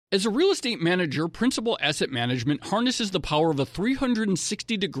As a real estate manager, Principal Asset Management harnesses the power of a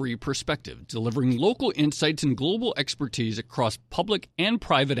 360-degree perspective, delivering local insights and global expertise across public and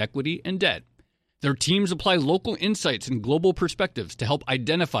private equity and debt. Their teams apply local insights and global perspectives to help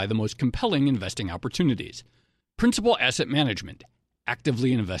identify the most compelling investing opportunities. Principal Asset Management.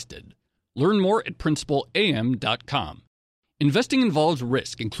 Actively invested. Learn more at principalam.com. Investing involves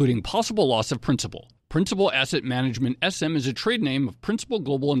risk, including possible loss of principal. Principal Asset Management SM is a trade name of Principal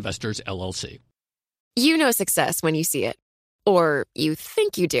Global Investors, LLC. You know success when you see it. Or you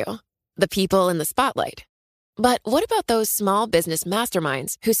think you do. The people in the spotlight. But what about those small business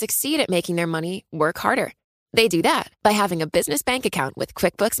masterminds who succeed at making their money work harder? They do that by having a business bank account with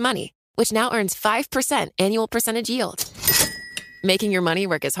QuickBooks Money, which now earns 5% annual percentage yield. Making your money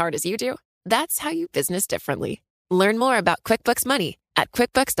work as hard as you do? That's how you business differently. Learn more about QuickBooks Money at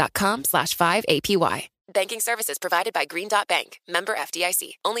quickbooks.com/5APY. Banking services provided by Green Dot Bank. Member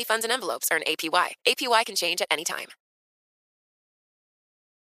FDIC. Only funds and envelopes earn APY. APY can change at any time.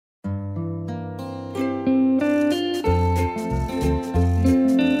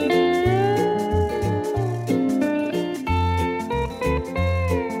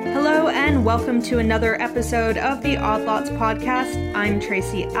 And welcome to another episode of the Odd Lots podcast. I'm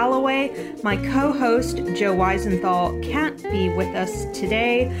Tracy Alloway. My co-host, Joe Weisenthal, can't be with us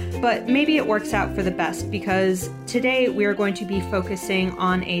today, but maybe it works out for the best because today we are going to be focusing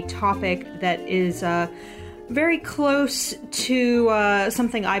on a topic that is very close to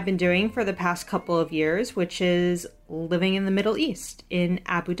something I've been doing for the past couple of years, which is living in the Middle East, in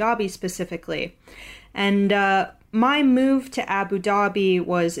Abu Dhabi specifically. And my move to Abu Dhabi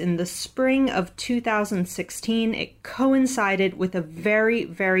was in the spring of 2016. It coincided with a very,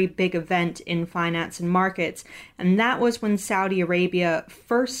 very big event in finance and markets. And that was when Saudi Arabia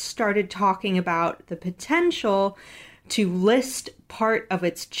first started talking about the potential to list part of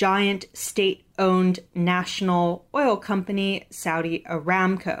its giant state-owned national oil company, Saudi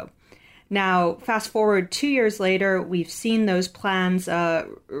Aramco. Now, fast forward 2 years later, we've seen those plans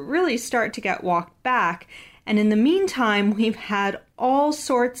really start to get walked back. And in the meantime, we've had all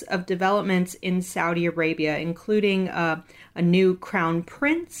sorts of developments in Saudi Arabia, including a new crown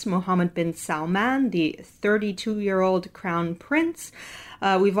prince, Mohammed bin Salman, the 32-year-old crown prince.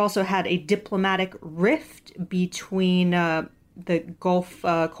 We've also had a diplomatic rift between the Gulf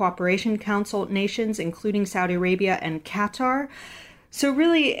Cooperation Council nations, including Saudi Arabia and Qatar. So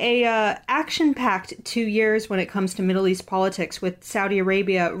really a action-packed 2 years when it comes to Middle East politics, with Saudi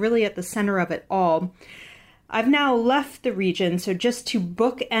Arabia really at the center of it all. I've now left the region, so just to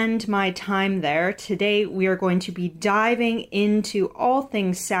bookend my time there, today we are going to be diving into all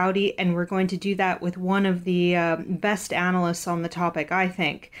things Saudi, and we're going to do that with one of the best analysts on the topic, I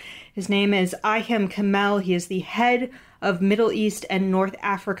think. His name is Ayhem Kamel. He is the head of Middle East and North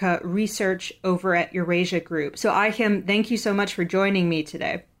Africa research over at Eurasia Group. So Ayhem, thank you so much for joining me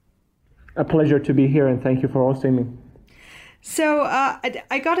today. A pleasure to be here, and thank you for hosting me. So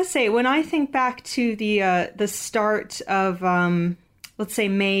I gotta say, when I think back to the start of, let's say,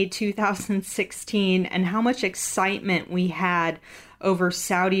 May 2016, and how much excitement we had over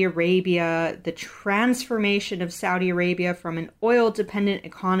Saudi Arabia, the transformation of Saudi Arabia from an oil-dependent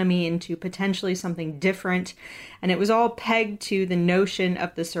economy into potentially something different, and it was all pegged to the notion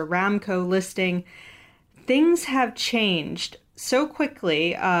of this Aramco listing, things have changed so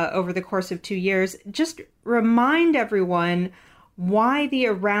quickly over the course of 2 years. Just remind everyone why the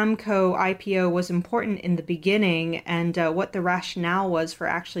Aramco IPO was important in the beginning and what the rationale was for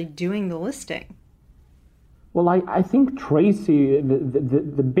actually doing the listing. Well, I think, Tracy,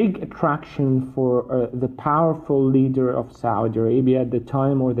 the big attraction for the powerful leader of Saudi Arabia at the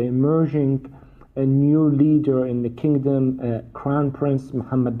time, or the emerging new leader in the kingdom, Crown Prince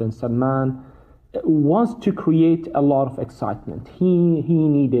Mohammed bin Salman, was to create a lot of excitement. He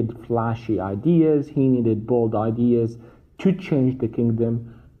needed flashy ideas, he needed bold ideas to change the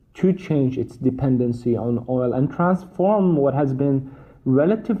kingdom, to change its dependency on oil, and transform what has been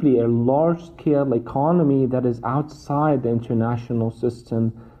relatively a large-scale economy that is outside the international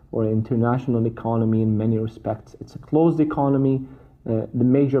system or international economy in many respects. It's a closed economy, the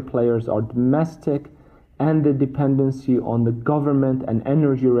major players are domestic, and the dependency on the government and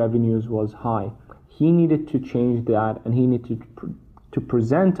energy revenues was high. He needed to change that, and he needed to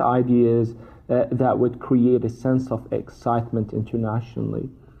present ideas that would create a sense of excitement internationally.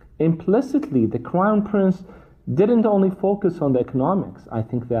 Implicitly, the Crown Prince didn't only focus on the economics. I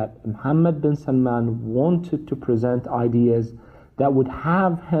think that Mohammed bin Salman wanted to present ideas that would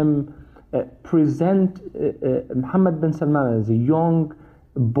have him present Mohammed bin Salman as a young,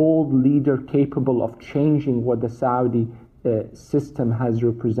 bold leader capable of changing what the Saudi system has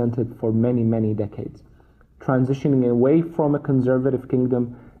represented for many, many decades, transitioning away from a conservative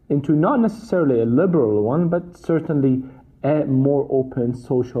kingdom into not necessarily a liberal one, but certainly a more open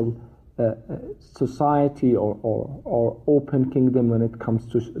social society or open kingdom when it comes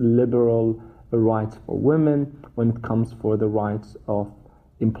to liberal rights for women, when it comes for the rights of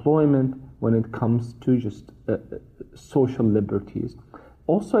employment, when it comes to just social liberties.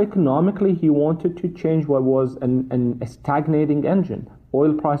 Also economically, he wanted to change what was a stagnating engine.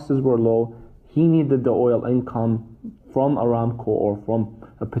 Oil prices were low. He needed the oil income from Aramco or from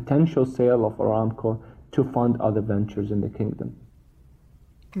a potential sale of Aramco to fund other ventures in the kingdom.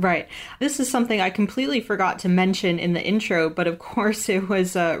 Right. This is something I completely forgot to mention in the intro, but of course it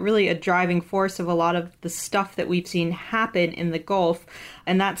was really a driving force of a lot of the stuff that we've seen happen in the Gulf.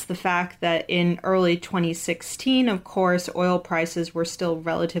 And that's the fact that in early 2016, of course, oil prices were still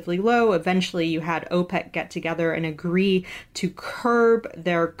relatively low. Eventually, you had OPEC get together and agree to curb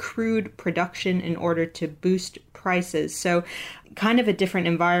their crude production in order to boost prices. So kind of a different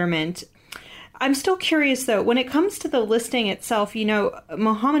environment. I'm still curious, though, when it comes to the listing itself, you know,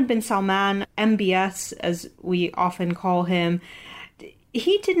 Mohammed bin Salman, MBS, as we often call him,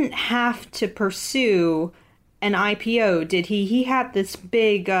 he didn't have to pursue an IPO, did he? He had this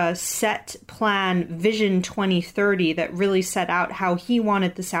big set plan, Vision 2030, that really set out how he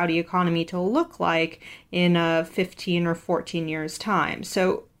wanted the Saudi economy to look like in 15 or 14 years' time.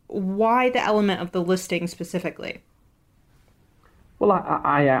 So why the element of the listing specifically? Well,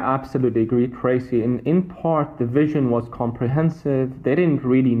 I absolutely agree, Tracy. In part, the vision was comprehensive. They didn't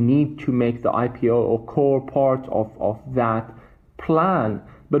really need to make the IPO a core part of that plan.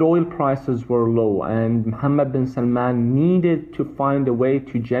 But oil prices were low, and Mohammed bin Salman needed to find a way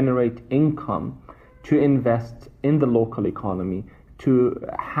to generate income, to invest in the local economy, to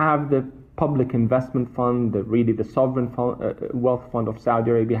have the public investment fund, the sovereign wealth fund of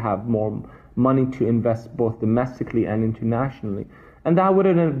Saudi Arabia, have more money to invest both domestically and internationally. And that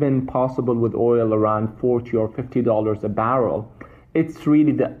wouldn't have been possible with oil around $40 or $50 a barrel. It's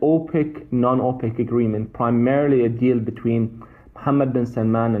really the OPEC, non-OPEC agreement, primarily a deal between Mohammed bin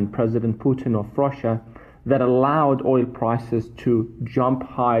Salman and President Putin of Russia, that allowed oil prices to jump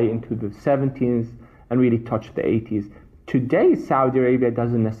high into the 70s and really touch the 80s. Today, Saudi Arabia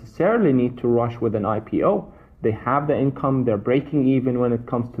doesn't necessarily need to rush with an IPO. They have the income, they're breaking even when it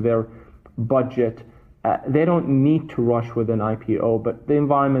comes to their budget. They don't need to rush with an IPO, but the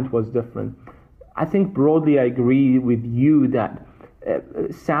environment was different. I think broadly I agree with you that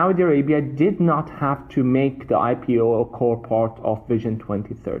Saudi Arabia did not have to make the IPO a core part of Vision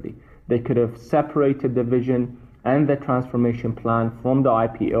 2030. They could have separated the vision and the transformation plan from the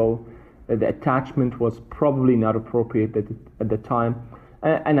IPO. The attachment was probably not appropriate at the time,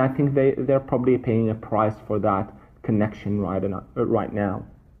 and I think they're probably paying a price for that connection right now.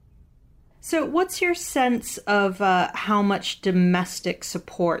 So what's your sense of how much domestic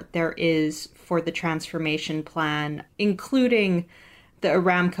support there is for the transformation plan, including the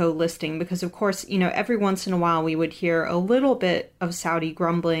Aramco listing? Because, of course, you know, every once in a while we would hear a little bit of Saudi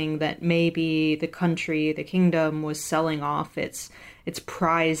grumbling that maybe the country, the kingdom, was selling off its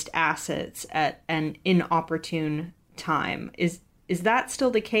prized assets at an inopportune time. Is that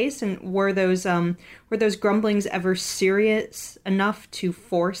still the case? And were those grumblings ever serious enough to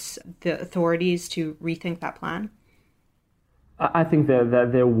force the authorities to rethink that plan? I think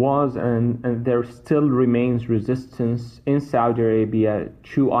that there was and there still remains resistance in Saudi Arabia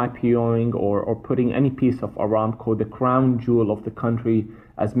to IPOing or putting any piece of Aramco, the crown jewel of the country,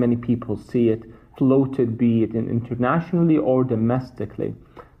 as many people see it, floated, be it internationally or domestically.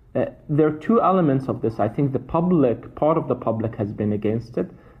 There are two elements of this. I think part of the public has been against it,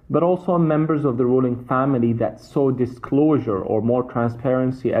 but also members of the ruling family that saw disclosure or more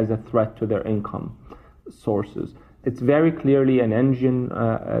transparency as a threat to their income sources. It's very clearly an engine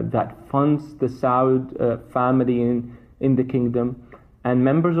that funds the Saud family in the kingdom, and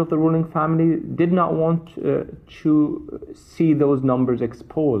members of the ruling family did not want to see those numbers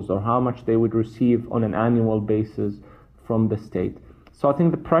exposed or how much they would receive on an annual basis from the state. So I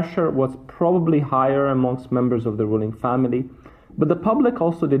think the pressure was probably higher amongst members of the ruling family, but the public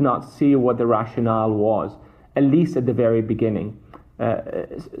also did not see what the rationale was, at least at the very beginning.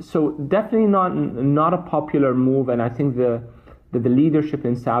 So definitely not a popular move, and I think the leadership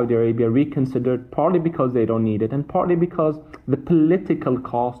in Saudi Arabia reconsidered, partly because they don't need it, and partly because the political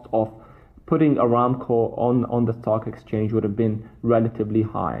cost of putting Aramco on the stock exchange would have been relatively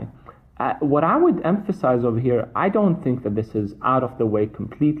high. What I would emphasize over here, I don't think that this is out of the way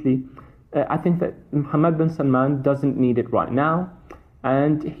completely. I think that Mohammed bin Salman doesn't need it right now.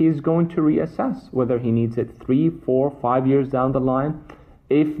 and he's going to reassess whether he needs it 3, 4, 5 years down the line,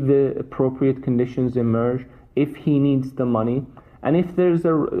 if the appropriate conditions emerge, if he needs the money, and if there's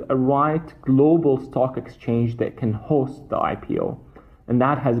a right global stock exchange that can host the IPO. And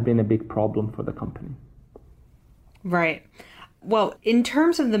that has been a big problem for the company. Right. Well, in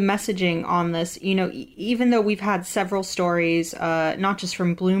terms of the messaging on this, even though we've had several stories, not just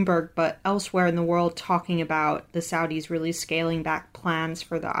from Bloomberg, but elsewhere in the world talking about the Saudis really scaling back plans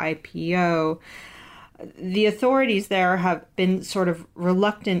for the IPO, the authorities there have been sort of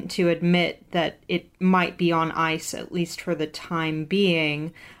reluctant to admit that it might be on ice, at least for the time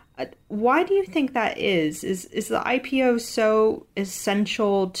being. Why do you think that is? Is the IPO so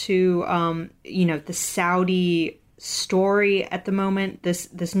essential to, the Saudi story at the moment,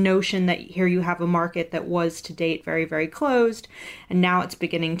 this notion that here you have a market that was to date very, very closed, and now it's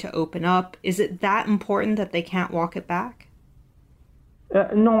beginning to open up? Is it that important that they can't walk it back?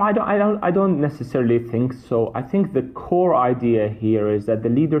 No, I don't necessarily think so. I think the core idea here is that the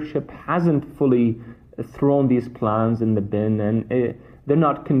leadership hasn't fully thrown these plans in the bin, and they're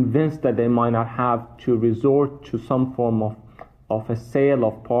not convinced that they might not have to resort to some form of a sale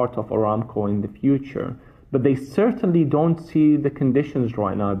of part of Aramco in the future. But they certainly don't see the conditions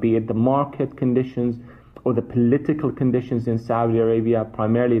right now, be it the market conditions or the political conditions in Saudi Arabia,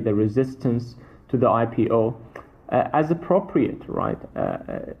 primarily the resistance to the IPO, as appropriate, right?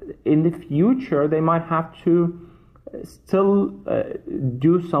 In the future, they might have to still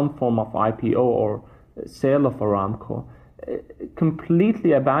do some form of IPO or sale of Aramco.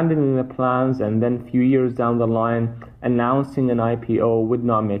 Completely abandoning the plans and then a few years down the line announcing an IPO would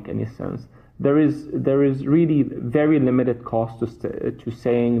not make any sense. There is really very limited cost to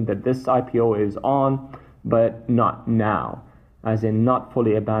saying that this IPO is on, but not now, as in not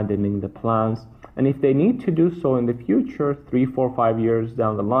fully abandoning the plans. And if they need to do so in the future, 3, 4, 5 years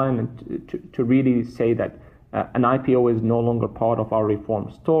down the line, and to really say that an IPO is no longer part of our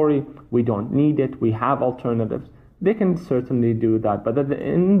reform story, we don't need it, we have alternatives, they can certainly do that. But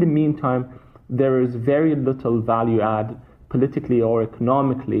in the meantime, there is very little value add politically or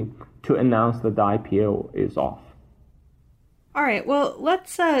economically to announce that the IPO is off. All right, well,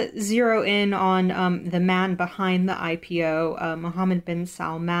 let's zero in on the man behind the IPO, Mohammed bin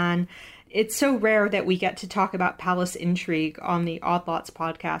Salman. It's so rare that we get to talk about palace intrigue on the Odd Lots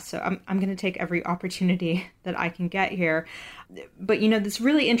podcast, so I'm going to take every opportunity that I can get here. But, this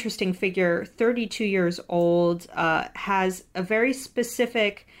really interesting figure, 32 years old, has a very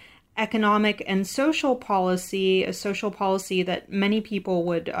specific economic and social policy, a social policy that many people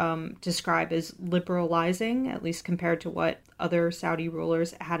would describe as liberalizing, at least compared to what other Saudi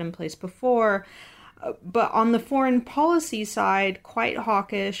rulers had in place before. But on the foreign policy side, quite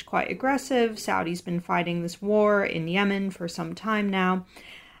hawkish, quite aggressive. Saudi's been fighting this war in Yemen for some time now.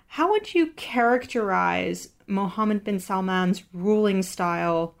 How would you characterize Mohammed bin Salman's ruling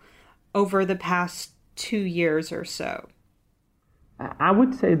style over the past 2 years or so? I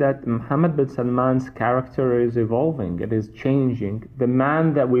would say that Mohammed bin Salman's character is evolving. It is changing. The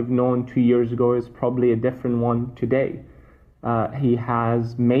man that we've known 2 years ago is probably a different one today. He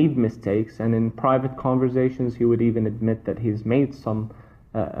has made mistakes, and in private conversations he would even admit that he's made some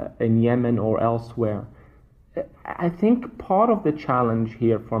in Yemen or elsewhere. I think part of the challenge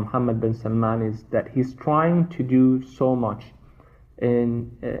here for Mohammed bin Salman is that he's trying to do so much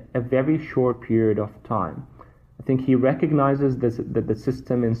in a very short period of time. I think he recognizes that the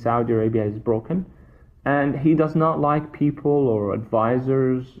system in Saudi Arabia is broken, and he does not like people or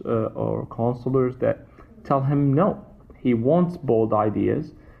advisors or counselors that tell him no. He wants bold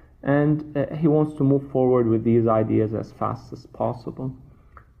ideas, and he wants to move forward with these ideas as fast as possible.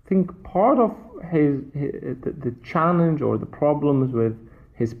 I think part of the challenge or the problems with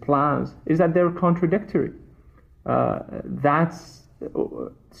his plans is that they're contradictory. That's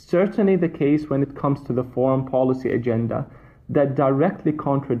certainly the case when it comes to the foreign policy agenda that directly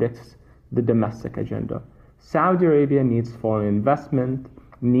contradicts the domestic agenda. Saudi Arabia needs foreign investment,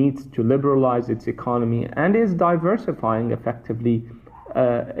 needs to liberalize its economy, and is diversifying effectively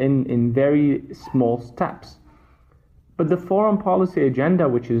in very small steps. But the foreign policy agenda,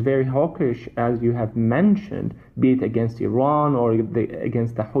 which is very hawkish, as you have mentioned, be it against Iran or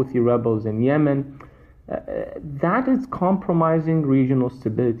against the Houthi rebels in Yemen, that is compromising regional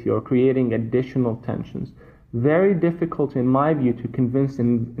stability or creating additional tensions. Very difficult, in my view, to convince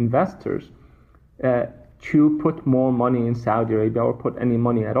investors to put more money in Saudi Arabia or put any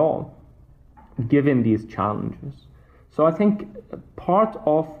money at all, given these challenges. So I think part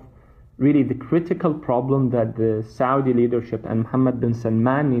of really the critical problem that the Saudi leadership and Mohammed bin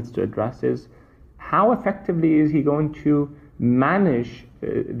Salman needs to address is how effectively is he going to manage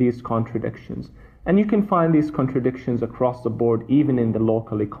these contradictions. And you can find these contradictions across the board, even in the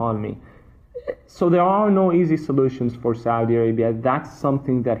local economy. So there are no easy solutions for Saudi Arabia. That's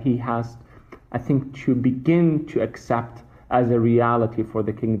something that he has, I think, to begin to accept as a reality for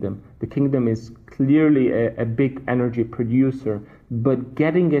the kingdom. The kingdom is clearly a big energy producer, but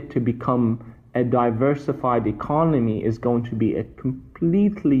getting it to become a diversified economy is going to be a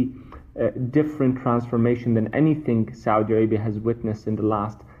completely different transformation than anything Saudi Arabia has witnessed in the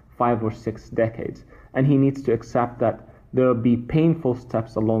last 5 or 6 decades. And he needs to accept that there will be painful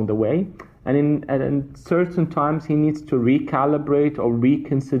steps along the way. And in certain times, he needs to recalibrate or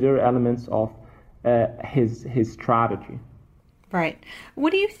reconsider elements of his strategy. Right.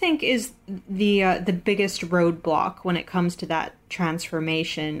 What do you think is the biggest roadblock when it comes to that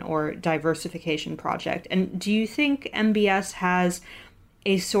transformation or diversification project? And do you think MBS has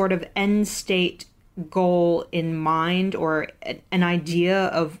a sort of end state goal in mind, or an idea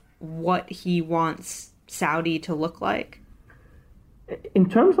of what he wants Saudi to look like? In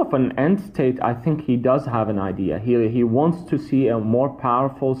terms of an end state, I think he does have an idea. He wants to see a more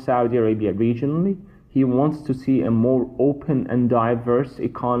powerful Saudi Arabia regionally. He wants to see a more open and diverse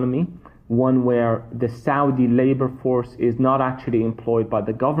economy, one where the Saudi labor force is not actually employed by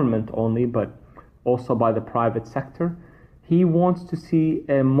the government only, but also by the private sector. He wants to see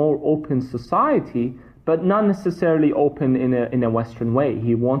a more open society, but not necessarily open in a Western way.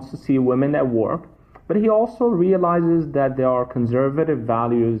 He wants to see women at work, but he also realizes that there are conservative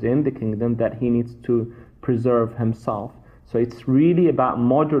values in the kingdom that he needs to preserve himself. So it's really about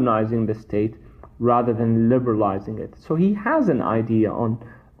modernizing the state rather than liberalizing it. So he has an idea on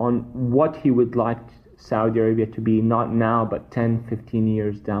what he would like Saudi Arabia to be, not now, but 10, 15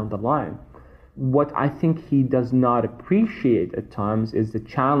 years down the line. What I think he does not appreciate at times is the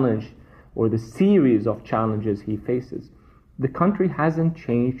challenge or the series of challenges he faces. The country hasn't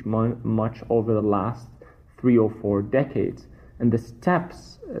changed much over the last 3 or 4 decades. And the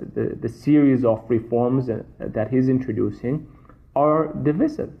steps, the series of reforms that he's introducing are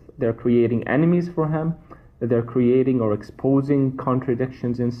divisive. They're creating enemies for him. They're creating or exposing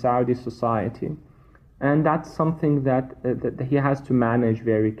contradictions in Saudi society. And that's something that he has to manage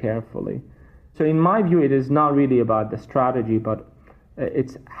very carefully. So in my view, it is not really about the strategy, but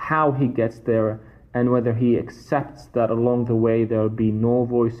it's how he gets there and whether he accepts that along the way there will be no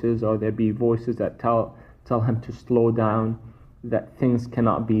voices, or there'll be voices that tell him to slow down, that things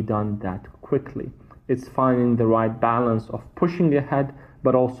cannot be done that quickly. It's finding the right balance of pushing ahead,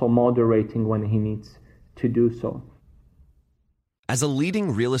 but also moderating when he needs to do so. As a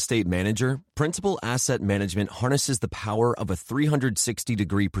leading real estate manager, Principal Asset Management harnesses the power of a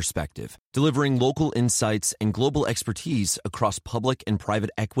 360-degree perspective, delivering local insights and global expertise across public and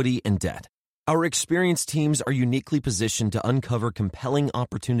private equity and debt. Our experienced teams are uniquely positioned to uncover compelling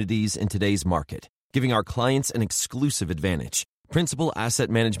opportunities in today's market, giving our clients an exclusive advantage. Principal Asset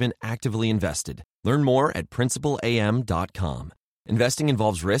Management actively invested. Learn more at principalam.com. Investing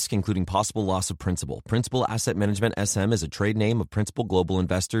involves risk, including possible loss of principal. Principal Asset Management SM is a trade name of Principal Global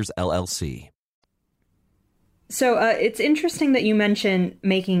Investors, LLC. So it's interesting that you mention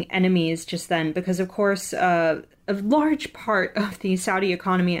making enemies just then, because, of course, a large part of the Saudi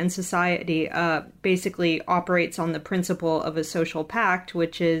economy and society basically operates on the principle of a social pact,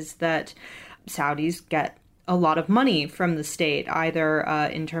 which is that Saudis get a lot of money from the state, either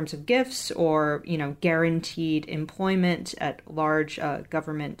in terms of gifts or, guaranteed employment at large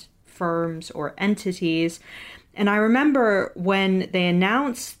government firms or entities. And I remember when they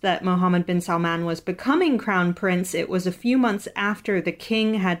announced that Mohammed bin Salman was becoming crown prince, it was a few months after the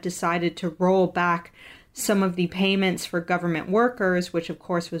king had decided to roll back some of the payments for government workers, which of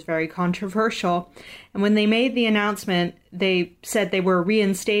course was very controversial. And when they made the announcement, they said they were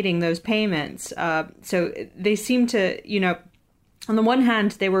reinstating those payments. So they seemed to, on the one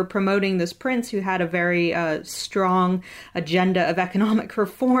hand, they were promoting this prince who had a very strong agenda of economic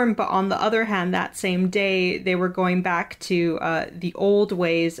reform. But on the other hand, that same day, they were going back to the old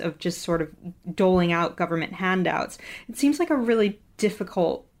ways of just sort of doling out government handouts. It seems like a really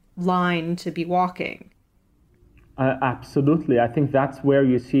difficult line to be walking. Absolutely. I think that's where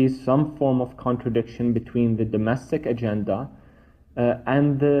you see some form of contradiction between the domestic agenda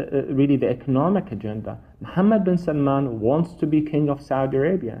and really the economic agenda. Mohammed bin Salman wants to be king of Saudi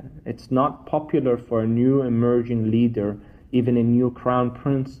Arabia. It's not popular for a new emerging leader, even a new crown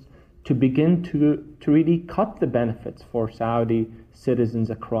prince, to begin to really cut the benefits for Saudi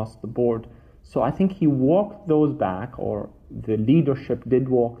citizens across the board. So I think he walked those back, or the leadership did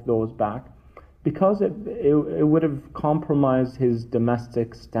walk those back, because it would have compromised his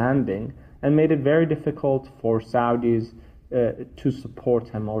domestic standing and made it very difficult for Saudis to support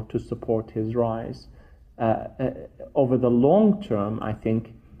him or to support his rise. Over the long term, I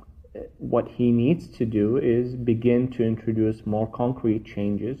think what he needs to do is begin to introduce more concrete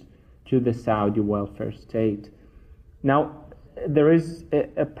changes to the Saudi welfare state. Now, there is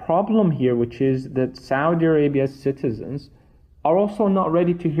a problem here, which is that Saudi Arabia's citizens are also not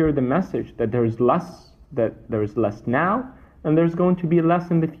ready to hear the message that there is less now, and there's going to be less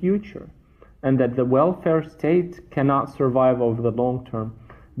in the future, and that the welfare state cannot survive over the long term.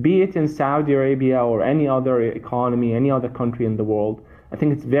 Be it in Saudi Arabia or any other economy, any other country in the world, I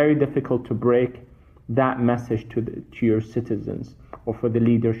think it's very difficult to break that message to your citizens or for the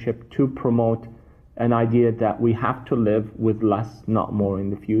leadership to promote an idea that we have to live with less, not more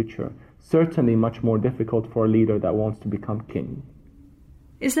in the future. Certainly much more difficult for a leader that wants to become king.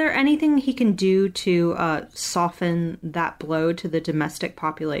 Is there anything he can do to soften that blow to the domestic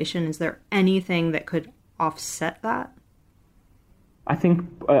population? Is there anything that could offset that? I think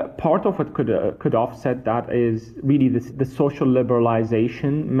part of what could offset that is really the social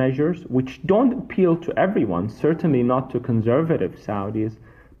liberalization measures, which don't appeal to everyone, certainly not to conservative Saudis,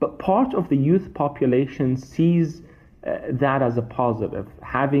 but part of the youth population sees that as a positive,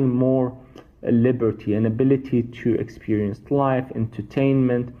 having more liberty and ability to experience life,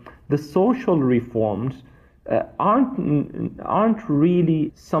 entertainment. The social reforms aren't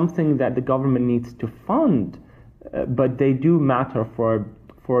really something that the government needs to fund, but they do matter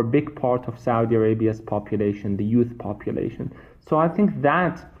for a big part of Saudi Arabia's population, the youth population. So I think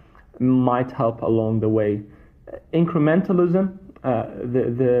that might help along the way. Incrementalism,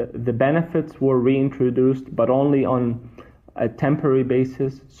 the benefits were reintroduced, but only on a temporary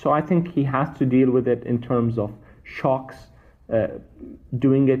basis. So I think he has to deal with it in terms of shocks,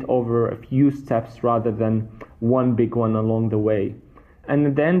 doing it over a few steps rather than one big one along the way. And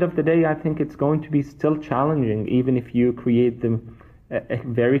at the end of the day, I think it's going to be still challenging, even if you create a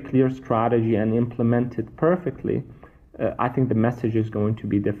very clear strategy and implement it perfectly. I think the message is going to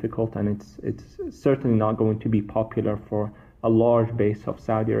be difficult, and it's certainly not going to be popular for a large base of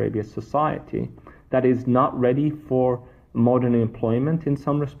Saudi Arabia's society that is not ready for modern employment in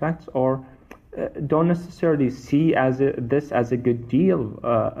some respects, or don't necessarily see this as a good deal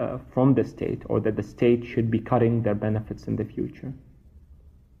from the state, or that the state should be cutting their benefits in the future.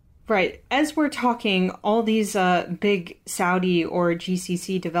 Right. As we're talking, all these big Saudi or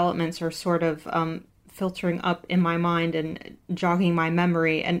GCC developments are sort of filtering up in my mind and jogging my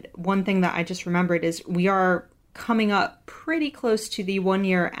memory. And one thing that I just remembered is we are coming up pretty close to the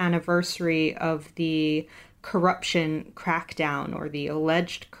 1-year anniversary of the corruption crackdown, or the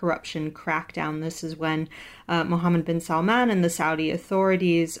alleged corruption crackdown. This is when Mohammed bin Salman and the Saudi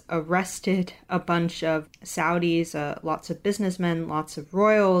authorities arrested a bunch of Saudis, lots of businessmen, lots of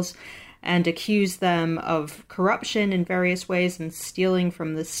royals, and accused them of corruption in various ways and stealing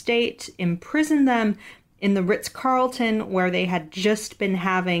from the state, imprisoned them in the Ritz-Carlton, where they had just been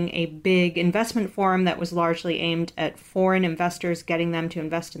having a big investment forum that was largely aimed at foreign investors, getting them to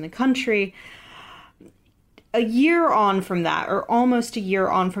invest in the country. A year on from that, or almost a year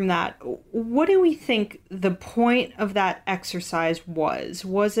on from that, what do we think the point of that exercise was?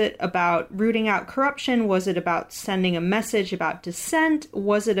 Was it about rooting out corruption? Was it about sending a message about dissent?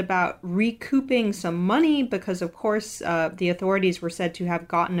 Was it about recouping some money? Because, of course, the authorities were said to have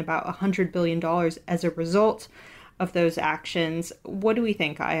gotten about $100 billion as a result of those actions. What do we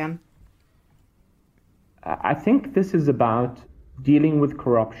think, Ayam? I think this is about dealing with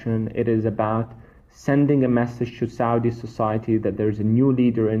corruption. It is about sending a message to Saudi society that there's a new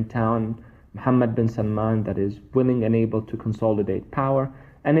leader in town, Mohammed bin Salman, that is willing and able to consolidate power.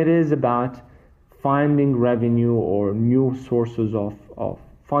 And it is about finding revenue or new sources of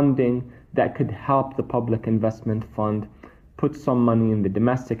funding that could help the public investment fund put some money in the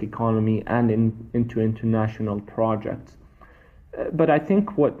domestic economy and into international projects. But I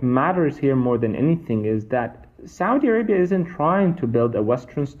think what matters here more than anything is that Saudi Arabia isn't trying to build a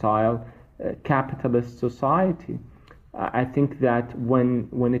Western-style capitalist society. I think that when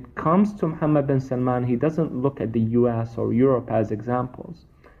it comes to Mohammed bin Salman, he doesn't look at the US or Europe as examples.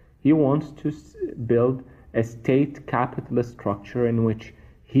 He wants to build a state capitalist structure in which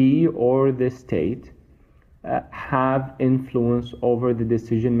he or the state have influence over the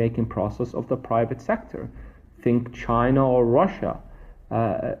decision-making process of the private sector. Think China or Russia,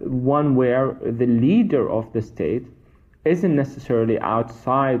 one where the leader of the state isn't necessarily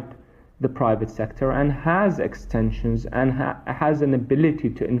outside the private sector and has extensions and has an ability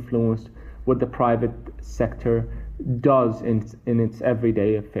to influence what the private sector does in its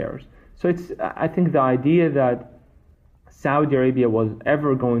everyday affairs. So I think the idea that Saudi Arabia was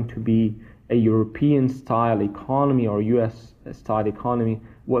ever going to be a European-style economy or US-style economy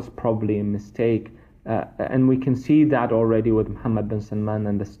was probably a mistake. And we can see that already with Mohammed bin Salman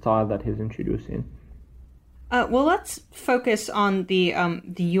and the style that he's introducing. Well, let's focus on the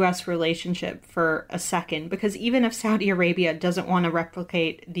U.S. relationship for a second, because even if Saudi Arabia doesn't want to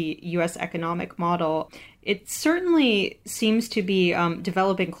replicate the U.S. economic model, it certainly seems to be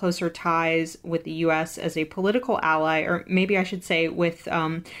developing closer ties with the U.S. as a political ally, or maybe I should say with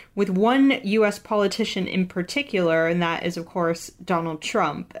one U.S. politician in particular, and that is, of course, Donald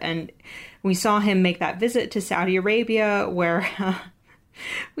Trump. And we saw him make that visit to Saudi Arabia where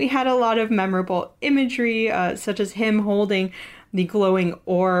we had a lot of memorable imagery, such as him holding the glowing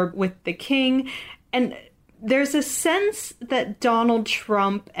orb with the king. And there's a sense that Donald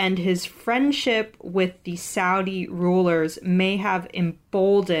Trump and his friendship with the Saudi rulers may have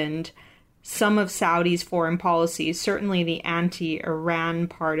emboldened some of Saudi's foreign policy, certainly the anti-Iran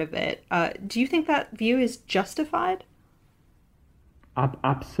part of it. Do you think that view is justified?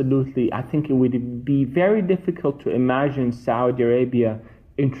 Absolutely. I think it would be very difficult to imagine Saudi Arabia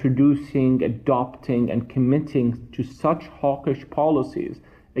introducing, adopting, and committing to such hawkish policies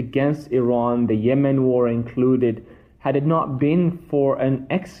against Iran, the Yemen war included, had it not been for an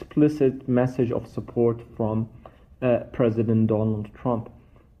explicit message of support from President Donald Trump.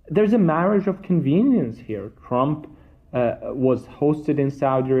 There's a marriage of convenience here. Trump was hosted in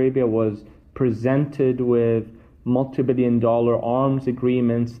Saudi Arabia, was presented with multi-billion-dollar arms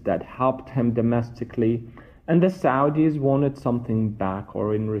agreements that helped him domestically, and the Saudis wanted something back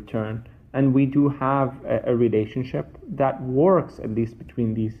or in return. And we do have a relationship that works, at least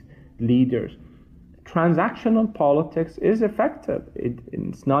between these leaders. Transactional politics is effective.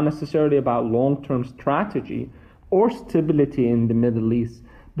 It's not necessarily about long-term strategy or stability in the Middle East,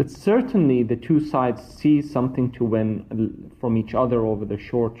 but certainly the two sides see something to win from each other over the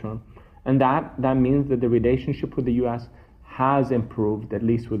short term. And that means that the relationship with the U.S. has improved, at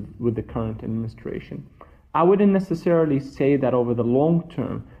least with the current administration. I wouldn't necessarily say that over the long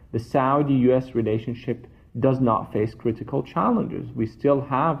term, the Saudi-U.S. relationship does not face critical challenges. We still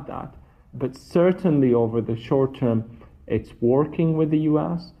have that. But certainly over the short term, it's working with the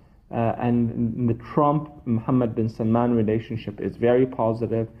U.S. And the Trump-Mohammed bin Salman relationship is very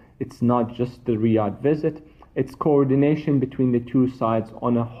positive. It's not just the Riyadh visit. It's coordination between the two sides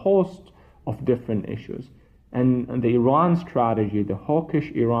on a host of different issues. And the Iran strategy, the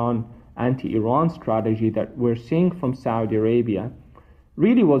hawkish anti-Iran strategy that we're seeing from Saudi Arabia,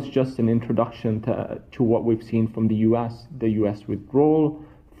 really was just an introduction to what we've seen from the U.S. The U.S. withdrawal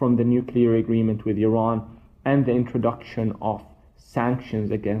from the nuclear agreement with Iran and the introduction of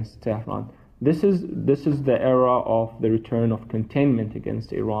sanctions against Tehran. This is the era of the return of containment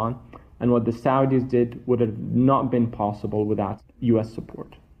against Iran. And what the Saudis did would have not been possible without U.S.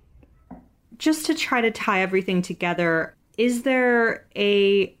 support. Just to try to tie everything together, is there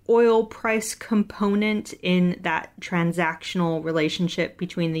a oil price component in that transactional relationship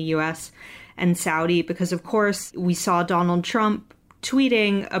between the U.S. and Saudi? Because, of course, we saw Donald Trump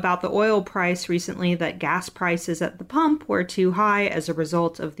tweeting about the oil price recently that gas prices at the pump were too high as a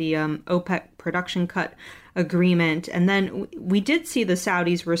result of the OPEC production cut agreement. And then we did see the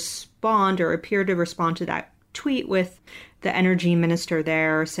Saudis respond or appear to respond to that tweet with the energy minister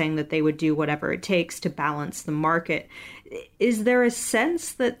there saying that they would do whatever it takes to balance the market. Is there a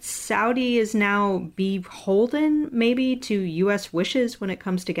sense that Saudi is now beholden maybe to U.S. wishes when it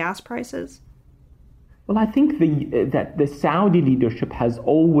comes to gas prices? Well, I think that the Saudi leadership has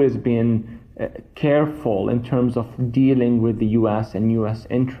always been careful in terms of dealing with the U.S. and U.S.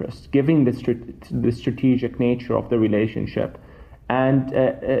 interests, given the strategic nature of the relationship and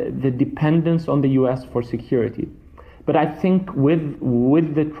the dependence on the U.S. for security. But I think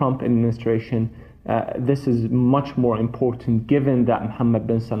with the Trump administration, this is much more important, given that Mohammed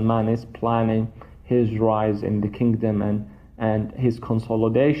bin Salman is planning his rise in the kingdom and his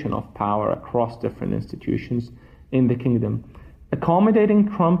consolidation of power across different institutions in the kingdom. Accommodating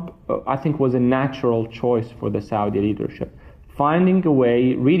Trump, I think, was a natural choice for the Saudi leadership. Finding a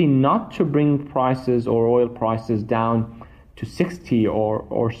way really not to bring prices or oil prices down to 60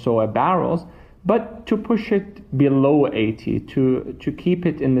 or so a barrel, but to push it below 80, to keep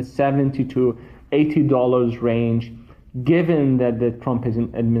it in the $70 to $80 range, given that the Trump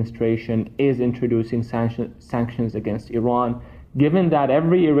administration is introducing sanctions against Iran, given that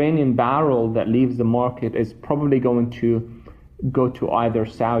every Iranian barrel that leaves the market is probably going to go to either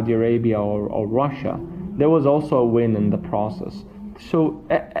Saudi Arabia or Russia, there was also a win in the process. So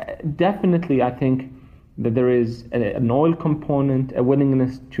definitely I think that there is an oil component, a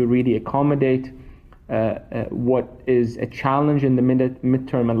willingness to really accommodate what is a challenge in the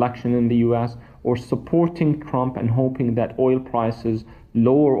midterm election in the U.S., or supporting Trump and hoping that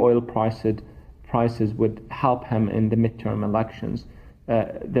lower oil prices would help him in the midterm elections.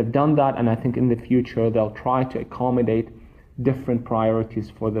 They've done that, and I think in the future they'll try to accommodate different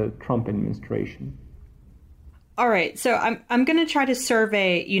priorities for the Trump administration. All right, so I'm going to try to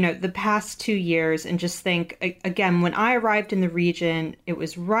survey, the past 2 years and just think, again, when I arrived in the region, it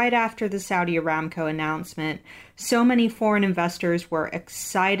was right after the Saudi Aramco announcement. So many foreign investors were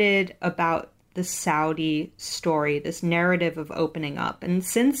excited about the Saudi story, this narrative of opening up. And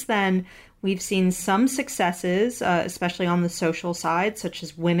since then, we've seen some successes, especially on the social side, such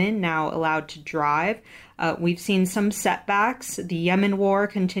as women now allowed to drive. We've seen some setbacks. The Yemen war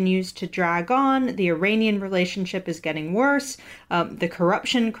continues to drag on. The Iranian relationship is getting worse. The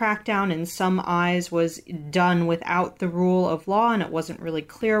corruption crackdown in some eyes was done without the rule of law, and it wasn't really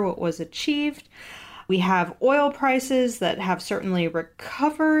clear what was achieved. We have oil prices that have certainly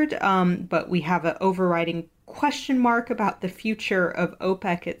recovered, but we have an overriding question mark about the future of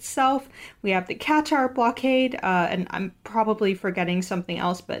OPEC itself. We have the Qatar blockade, and I'm probably forgetting something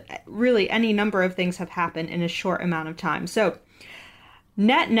else, but really any number of things have happened in a short amount of time. So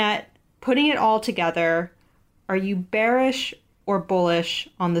net, putting it all together, are you bearish or bullish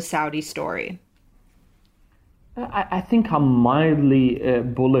on the Saudi story? I think I'm mildly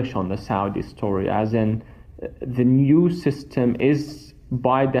bullish on the Saudi story, as in the new system is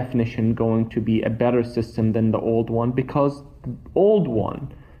by definition going to be a better system than the old one, because the old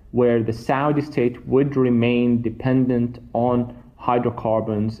one, where the Saudi state would remain dependent on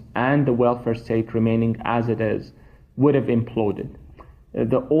hydrocarbons and the welfare state remaining as it is, would have imploded.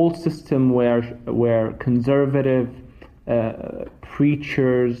 The old system where conservative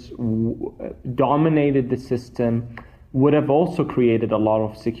preachers dominated the system would have also created a lot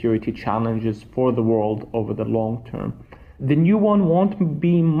of security challenges for the world over the long term. The new one won't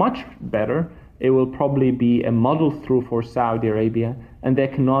be much better. It will probably be a muddle through for Saudi Arabia, and the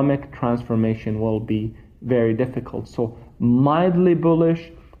economic transformation will be very difficult. So mildly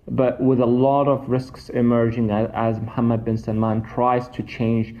bullish, but with a lot of risks emerging as Mohammed bin Salman tries to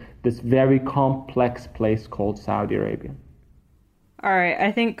change this very complex place called Saudi Arabia. All right,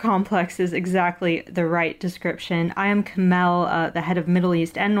 I think complex is exactly the right description. I am Kamel, the head of Middle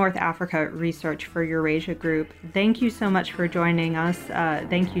East and North Africa research for Eurasia Group. Thank you so much for joining us.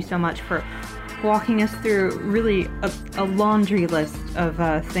 Thank you so much for walking us through really a laundry list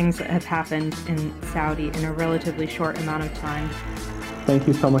of things that have happened in Saudi in a relatively short amount of time. Thank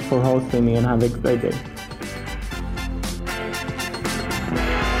you so much for hosting me, and have a great day.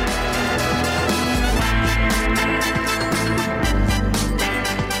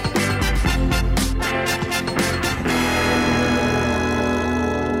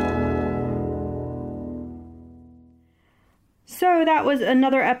 So that was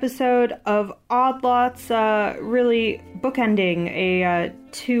another episode of Odd Lots, really bookending a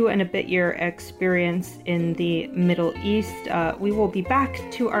 2 and a bit year experience in the Middle East. We will be back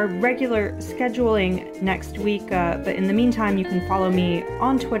to our regular scheduling next week, but in the meantime, you can follow me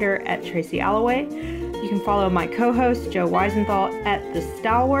on Twitter at Tracy Alloway. You can follow my co-host, Joe Weisenthal, at The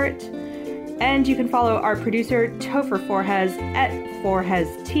Stalwart. And you can follow our producer, Topher Forhez, at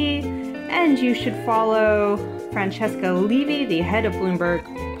ForhezT. And you should follow Francesca Levy, the head of Bloomberg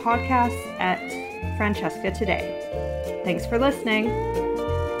Podcasts, at Francesca Today. Thanks for listening.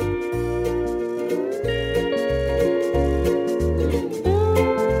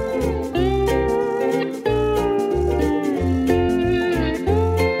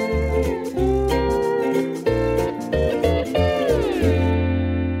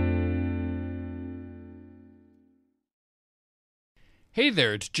 Hey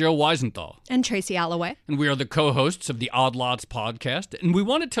there, it's Joe Weisenthal. And Tracy Alloway. And we are the co-hosts of the Odd Lots podcast. And we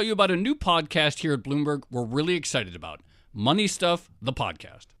want to tell you about a new podcast here at Bloomberg we're really excited about. Money Stuff, the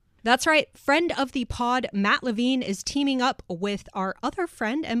podcast. That's right. Friend of the pod, Matt Levine, is teaming up with our other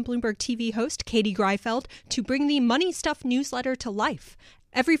friend and Bloomberg TV host, Katie Greifeld, to bring the Money Stuff newsletter to life.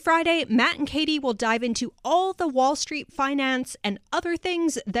 Every Friday, Matt and Katie will dive into all the Wall Street finance and other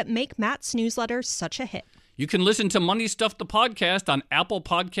things that make Matt's newsletter such a hit. You can listen to Money Stuff, the podcast on Apple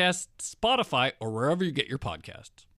Podcasts, Spotify, or wherever you get your podcasts.